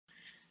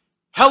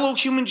Hello,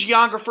 human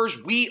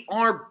geographers. We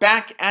are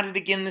back at it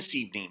again this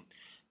evening.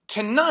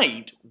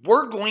 Tonight,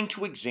 we're going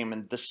to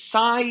examine the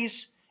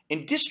size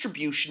and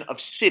distribution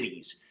of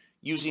cities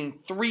using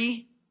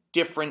three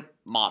different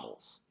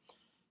models.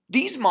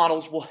 These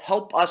models will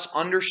help us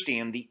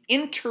understand the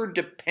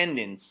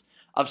interdependence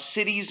of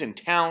cities and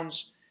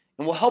towns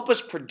and will help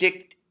us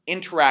predict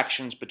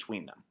interactions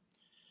between them.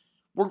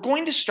 We're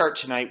going to start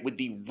tonight with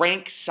the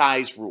rank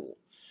size rule,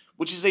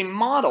 which is a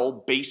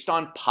model based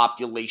on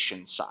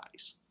population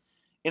size.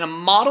 In a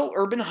model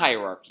urban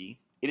hierarchy,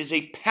 it is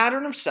a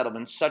pattern of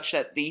settlements such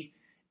that the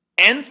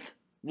nth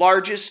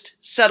largest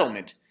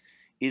settlement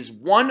is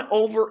 1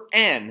 over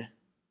n,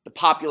 the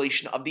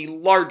population of the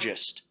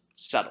largest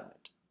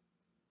settlement.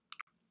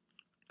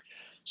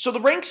 So the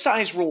rank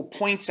size rule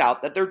points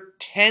out that there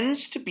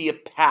tends to be a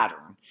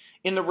pattern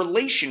in the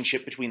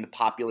relationship between the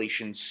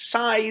population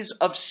size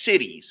of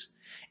cities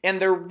and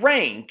their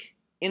rank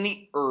in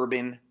the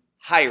urban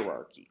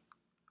hierarchy.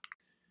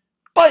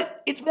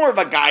 But it's more of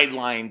a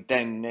guideline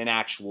than an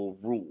actual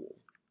rule.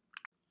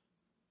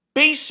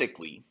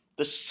 Basically,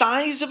 the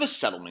size of a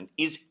settlement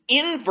is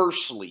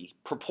inversely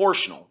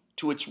proportional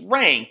to its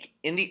rank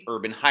in the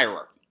urban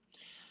hierarchy.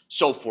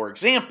 So, for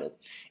example,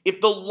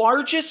 if the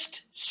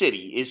largest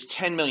city is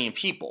 10 million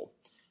people,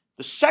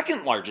 the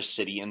second largest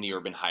city in the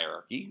urban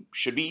hierarchy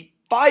should be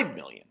 5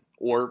 million,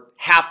 or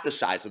half the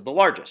size of the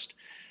largest,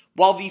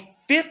 while the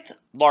fifth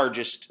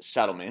largest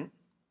settlement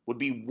would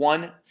be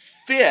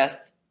 1/5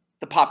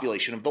 the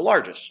population of the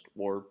largest,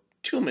 or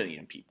 2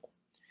 million people.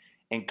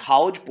 And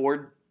College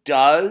Board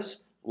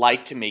does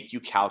like to make you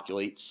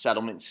calculate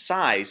settlement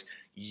size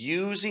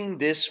using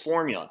this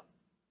formula,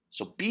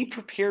 so be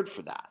prepared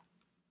for that.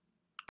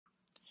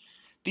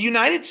 The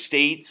United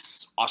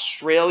States,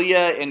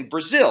 Australia, and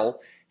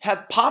Brazil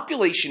have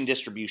population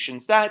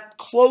distributions that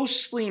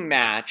closely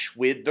match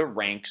with the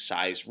rank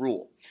size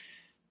rule.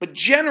 But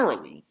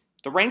generally,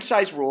 the rank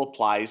size rule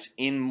applies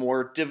in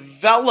more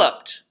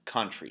developed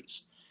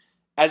countries,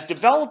 as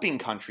developing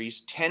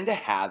countries tend to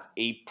have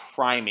a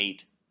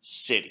primate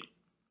city.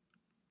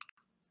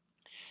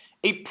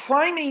 A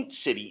primate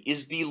city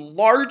is the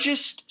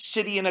largest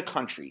city in a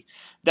country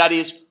that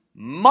is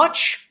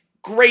much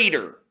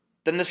greater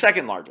than the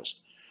second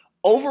largest,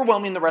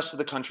 overwhelming the rest of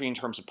the country in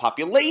terms of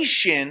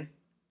population,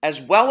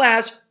 as well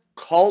as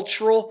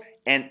cultural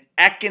and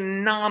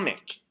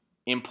economic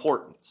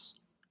importance.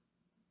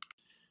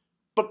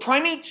 But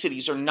primate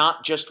cities are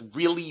not just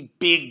really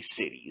big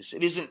cities.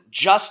 It isn't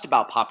just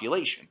about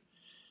population.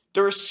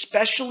 They're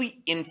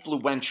especially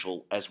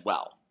influential as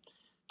well.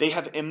 They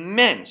have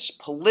immense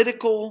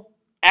political,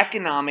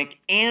 economic,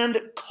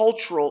 and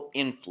cultural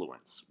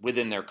influence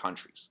within their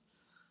countries.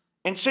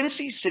 And since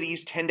these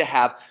cities tend to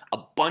have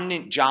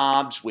abundant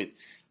jobs with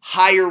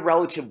higher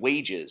relative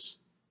wages,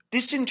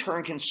 this in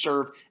turn can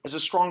serve as a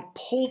strong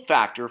pull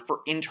factor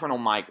for internal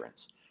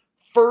migrants,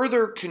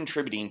 further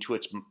contributing to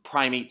its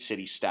primate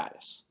city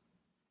status.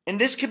 And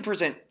this can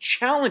present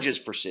challenges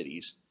for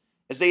cities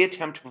as they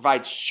attempt to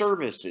provide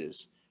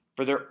services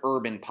for their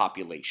urban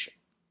population.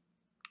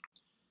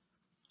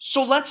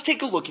 So let's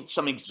take a look at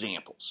some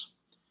examples.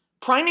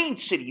 Primate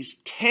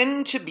cities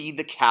tend to be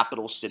the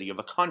capital city of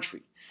a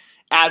country,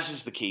 as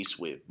is the case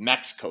with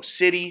Mexico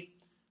City,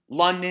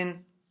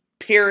 London,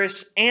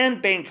 Paris,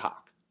 and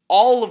Bangkok,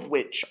 all of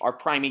which are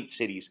primate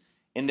cities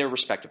in their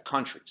respective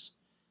countries.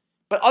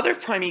 But other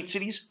primate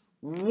cities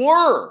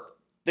were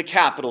the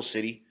capital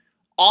city,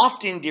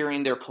 often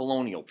during their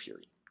colonial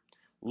period.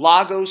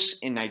 Lagos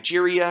in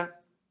Nigeria,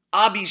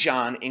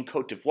 Abidjan in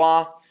Cote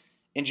d'Ivoire,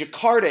 and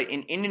Jakarta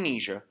in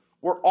Indonesia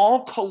were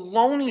all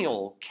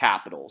colonial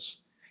capitals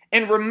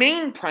and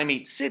remain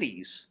primate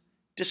cities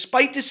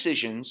despite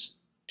decisions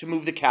to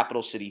move the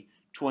capital city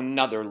to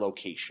another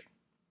location.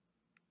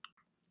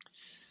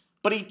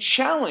 But a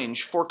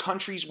challenge for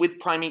countries with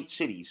primate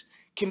cities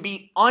can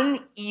be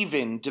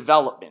uneven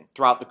development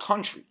throughout the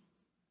country,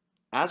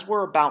 as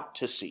we're about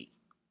to see.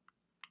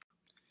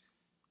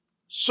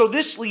 So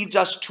this leads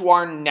us to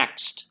our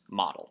next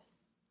model.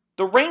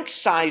 The rank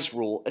size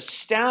rule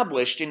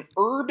established an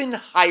urban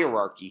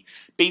hierarchy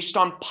based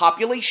on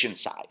population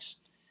size.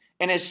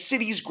 And as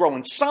cities grow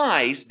in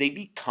size, they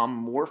become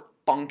more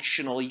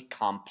functionally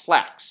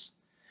complex.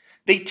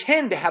 They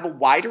tend to have a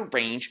wider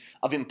range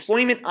of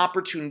employment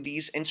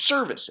opportunities and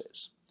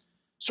services.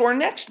 So our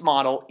next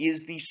model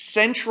is the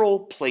central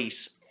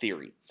place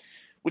theory,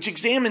 which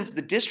examines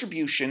the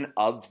distribution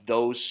of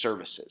those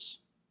services.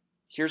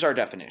 Here's our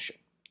definition.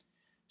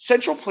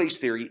 Central place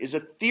theory is a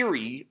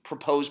theory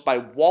proposed by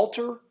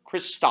Walter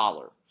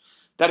Christaller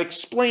that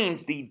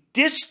explains the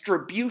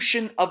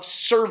distribution of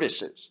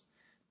services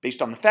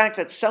based on the fact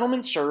that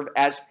settlements serve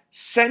as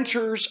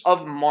centers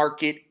of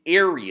market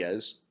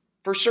areas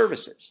for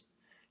services.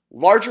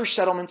 Larger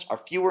settlements are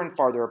fewer and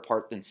farther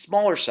apart than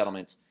smaller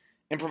settlements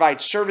and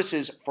provide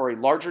services for a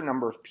larger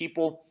number of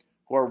people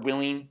who are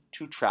willing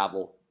to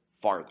travel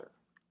farther.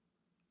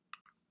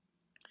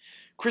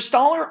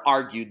 Christaller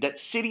argued that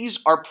cities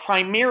are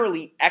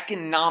primarily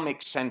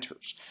economic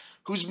centers,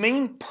 whose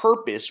main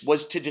purpose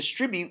was to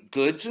distribute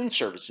goods and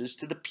services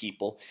to the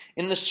people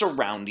in the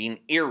surrounding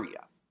area.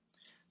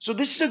 So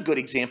this is a good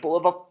example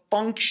of a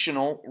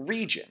functional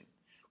region,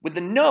 with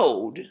the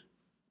node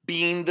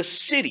being the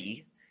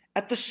city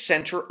at the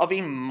center of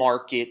a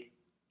market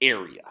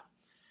area.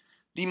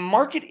 The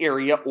market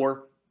area,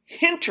 or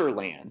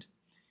hinterland,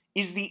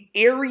 is the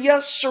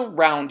area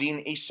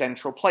surrounding a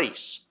central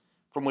place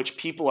from which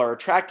people are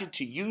attracted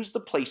to use the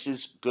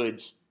place's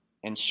goods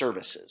and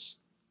services.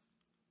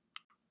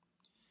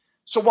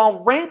 So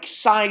while rank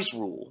size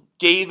rule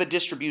gave a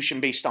distribution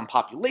based on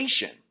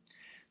population,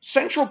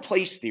 central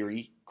place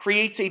theory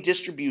creates a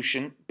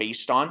distribution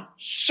based on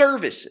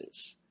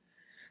services.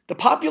 The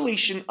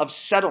population of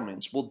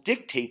settlements will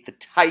dictate the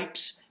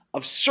types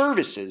of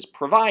services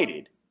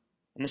provided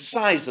and the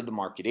size of the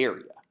market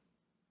area.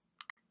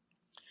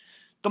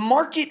 The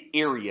market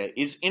area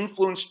is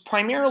influenced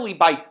primarily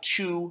by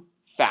two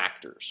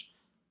factors: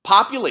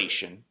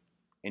 population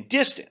and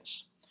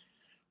distance.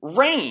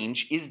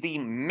 Range is the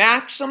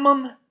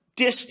maximum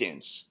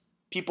distance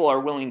people are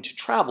willing to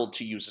travel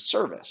to use a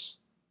service,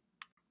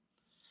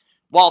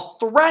 while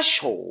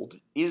threshold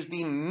is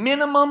the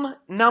minimum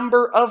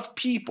number of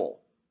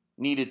people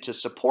needed to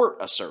support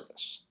a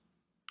service.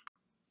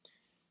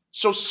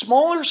 So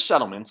smaller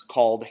settlements,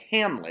 called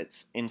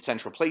hamlets in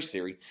central place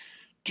theory,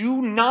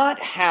 do not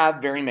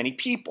have very many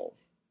people.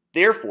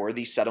 Therefore,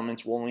 these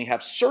settlements will only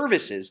have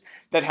services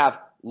that have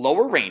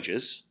lower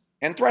ranges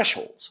and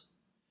thresholds.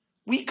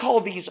 We call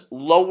these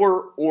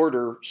lower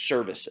order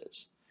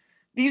services.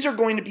 These are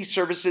going to be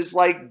services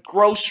like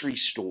grocery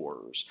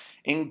stores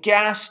and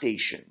gas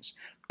stations,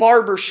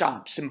 barber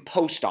shops, and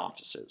post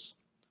offices.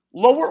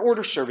 Lower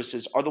order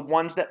services are the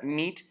ones that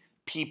meet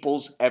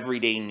people's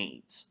everyday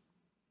needs.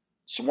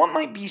 So what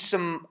might be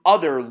some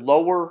other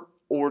lower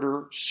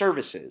order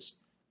services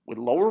with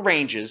lower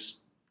ranges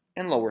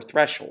and lower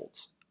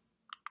thresholds?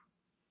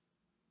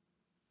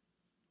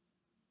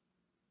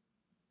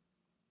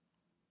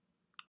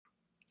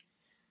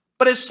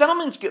 But as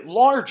settlements get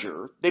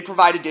larger, they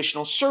provide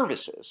additional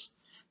services.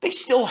 They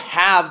still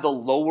have the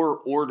lower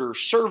order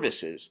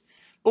services,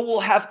 but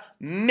will have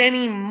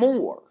many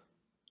more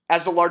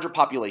as the larger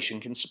population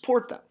can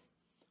support them.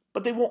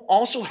 But they will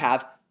also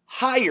have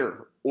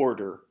higher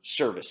order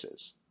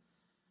services.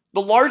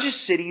 The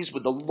largest cities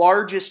with the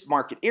largest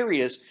market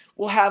areas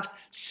will have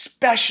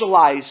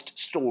specialized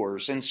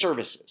stores and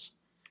services.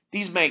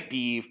 These might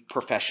be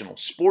professional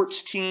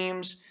sports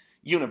teams,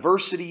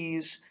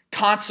 universities,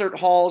 concert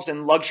halls,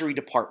 and luxury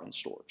department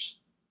stores.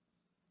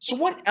 So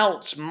what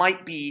else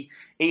might be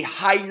a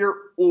higher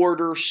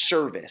order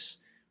service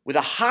with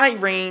a high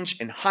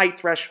range and high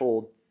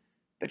threshold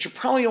that you're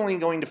probably only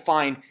going to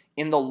find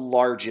in the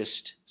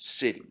largest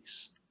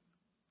cities?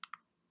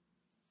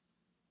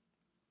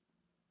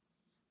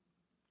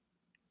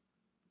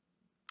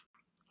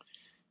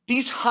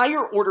 These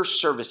higher order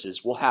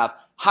services will have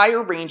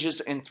higher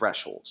ranges and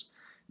thresholds.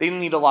 They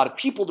need a lot of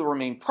people to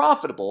remain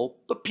profitable,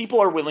 but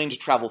people are willing to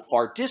travel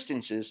far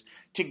distances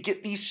to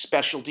get these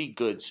specialty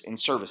goods and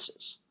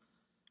services.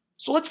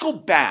 So let's go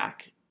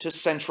back to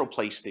central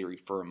place theory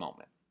for a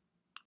moment.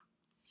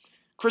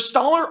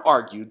 Christaller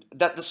argued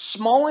that the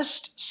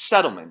smallest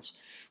settlements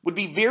would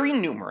be very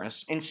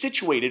numerous and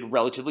situated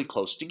relatively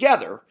close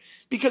together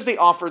because they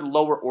offered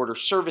lower order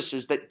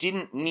services that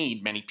didn't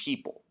need many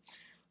people.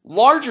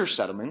 Larger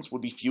settlements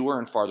would be fewer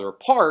and farther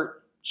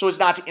apart so as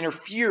not to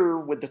interfere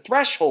with the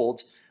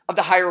thresholds of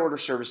the higher order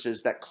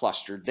services that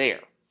clustered there.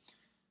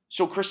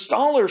 So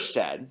Christaller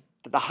said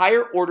that the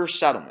higher order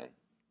settlement,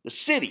 the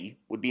city,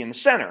 would be in the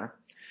center,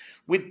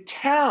 with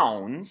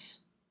towns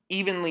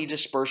evenly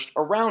dispersed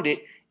around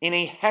it in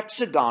a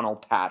hexagonal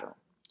pattern.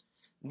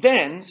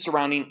 Then,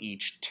 surrounding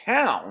each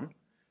town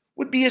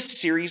would be a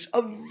series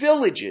of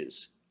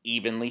villages,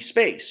 evenly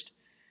spaced.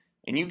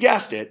 And you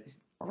guessed it,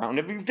 around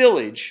every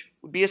village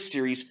would be a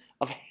series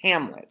of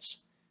hamlets,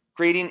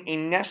 creating a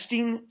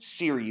nesting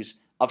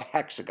series of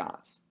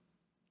hexagons,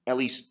 at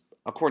least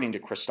according to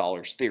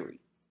Christaller's theory.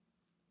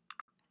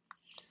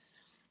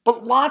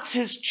 But lots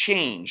has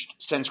changed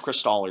since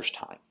Christaller's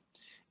time.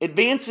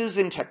 Advances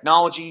in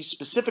technology,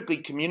 specifically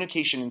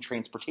communication and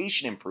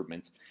transportation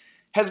improvements,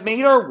 has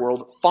made our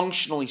world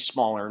functionally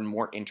smaller and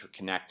more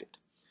interconnected.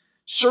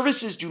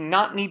 Services do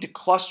not need to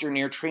cluster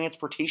near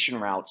transportation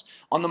routes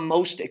on the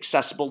most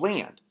accessible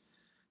land.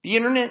 The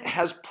internet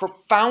has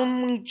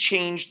profoundly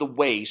changed the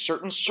way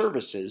certain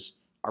services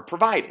are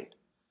provided.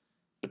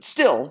 But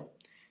still,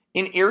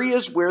 in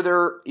areas where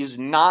there is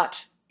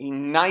not a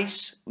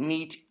nice,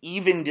 neat,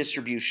 even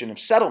distribution of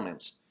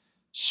settlements,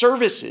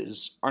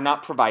 services are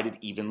not provided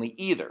evenly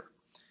either.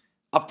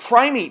 A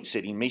primate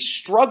city may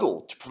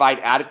struggle to provide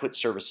adequate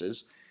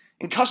services,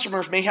 and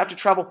customers may have to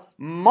travel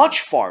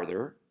much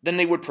farther than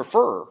they would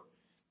prefer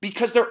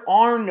because there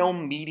are no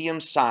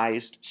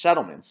medium-sized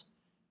settlements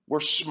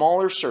where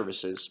smaller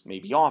services may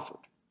be offered.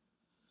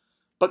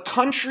 But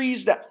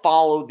countries that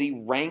follow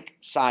the rank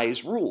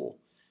size rule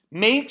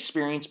may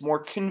experience more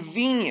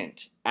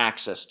convenient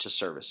access to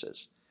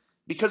services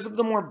because of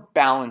the more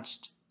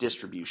balanced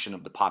distribution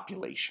of the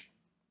population.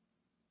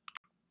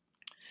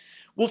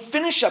 We'll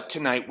finish up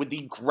tonight with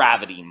the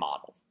gravity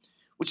model,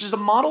 which is a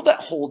model that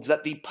holds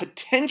that the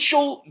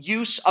potential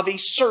use of a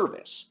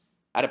service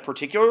at a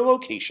particular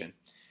location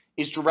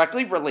is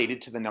directly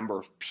related to the number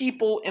of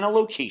people in a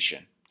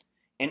location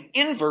and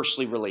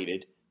inversely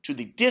related to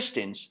the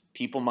distance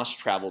people must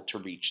travel to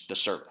reach the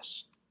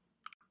service.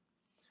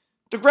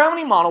 The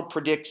gravity model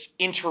predicts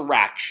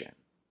interaction,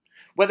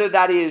 whether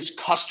that is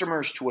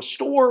customers to a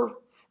store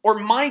or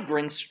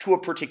migrants to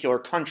a particular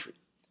country.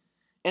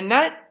 And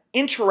that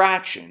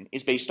interaction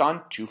is based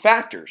on two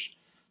factors: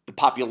 the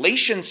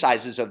population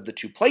sizes of the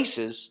two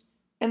places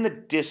and the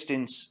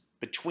distance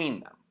between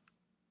them.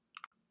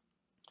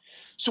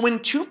 So when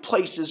two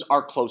places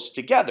are close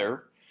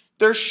together,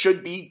 there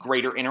should be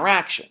greater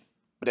interaction.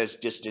 But as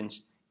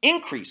distance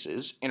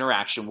increases,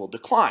 interaction will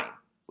decline,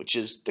 which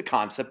is the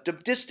concept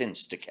of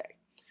distance decay.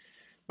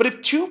 But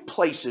if two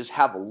places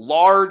have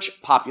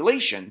large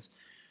populations,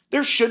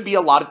 there should be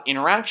a lot of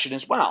interaction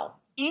as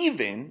well,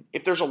 even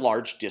if there's a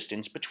large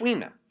distance between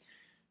them.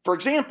 For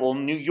example,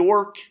 New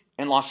York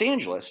and Los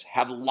Angeles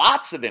have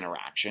lots of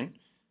interaction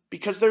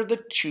because they're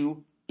the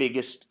two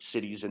biggest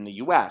cities in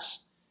the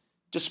US,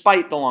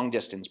 despite the long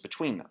distance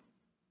between them.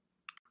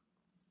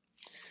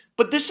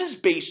 But this is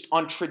based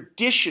on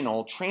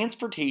traditional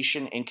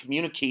transportation and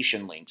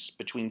communication links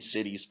between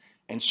cities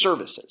and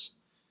services.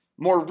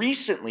 More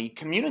recently,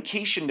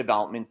 communication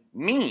development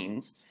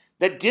means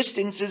that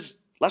distance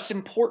is less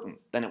important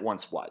than it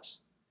once was.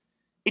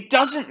 It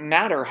doesn't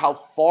matter how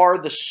far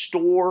the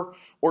store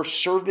or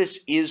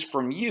service is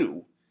from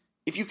you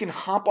if you can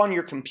hop on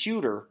your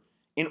computer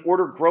and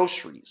order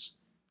groceries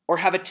or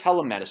have a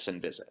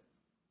telemedicine visit.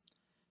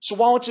 So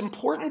while it's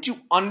important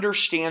to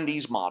understand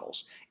these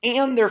models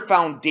and their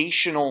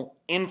foundational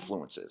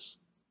influences,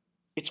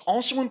 it's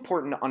also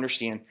important to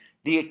understand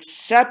the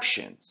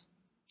exceptions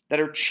that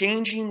are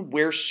changing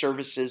where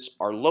services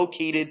are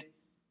located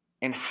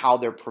and how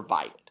they're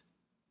provided.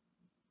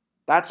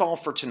 That's all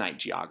for tonight,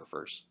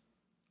 geographers.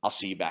 I'll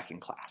see you back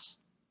in class.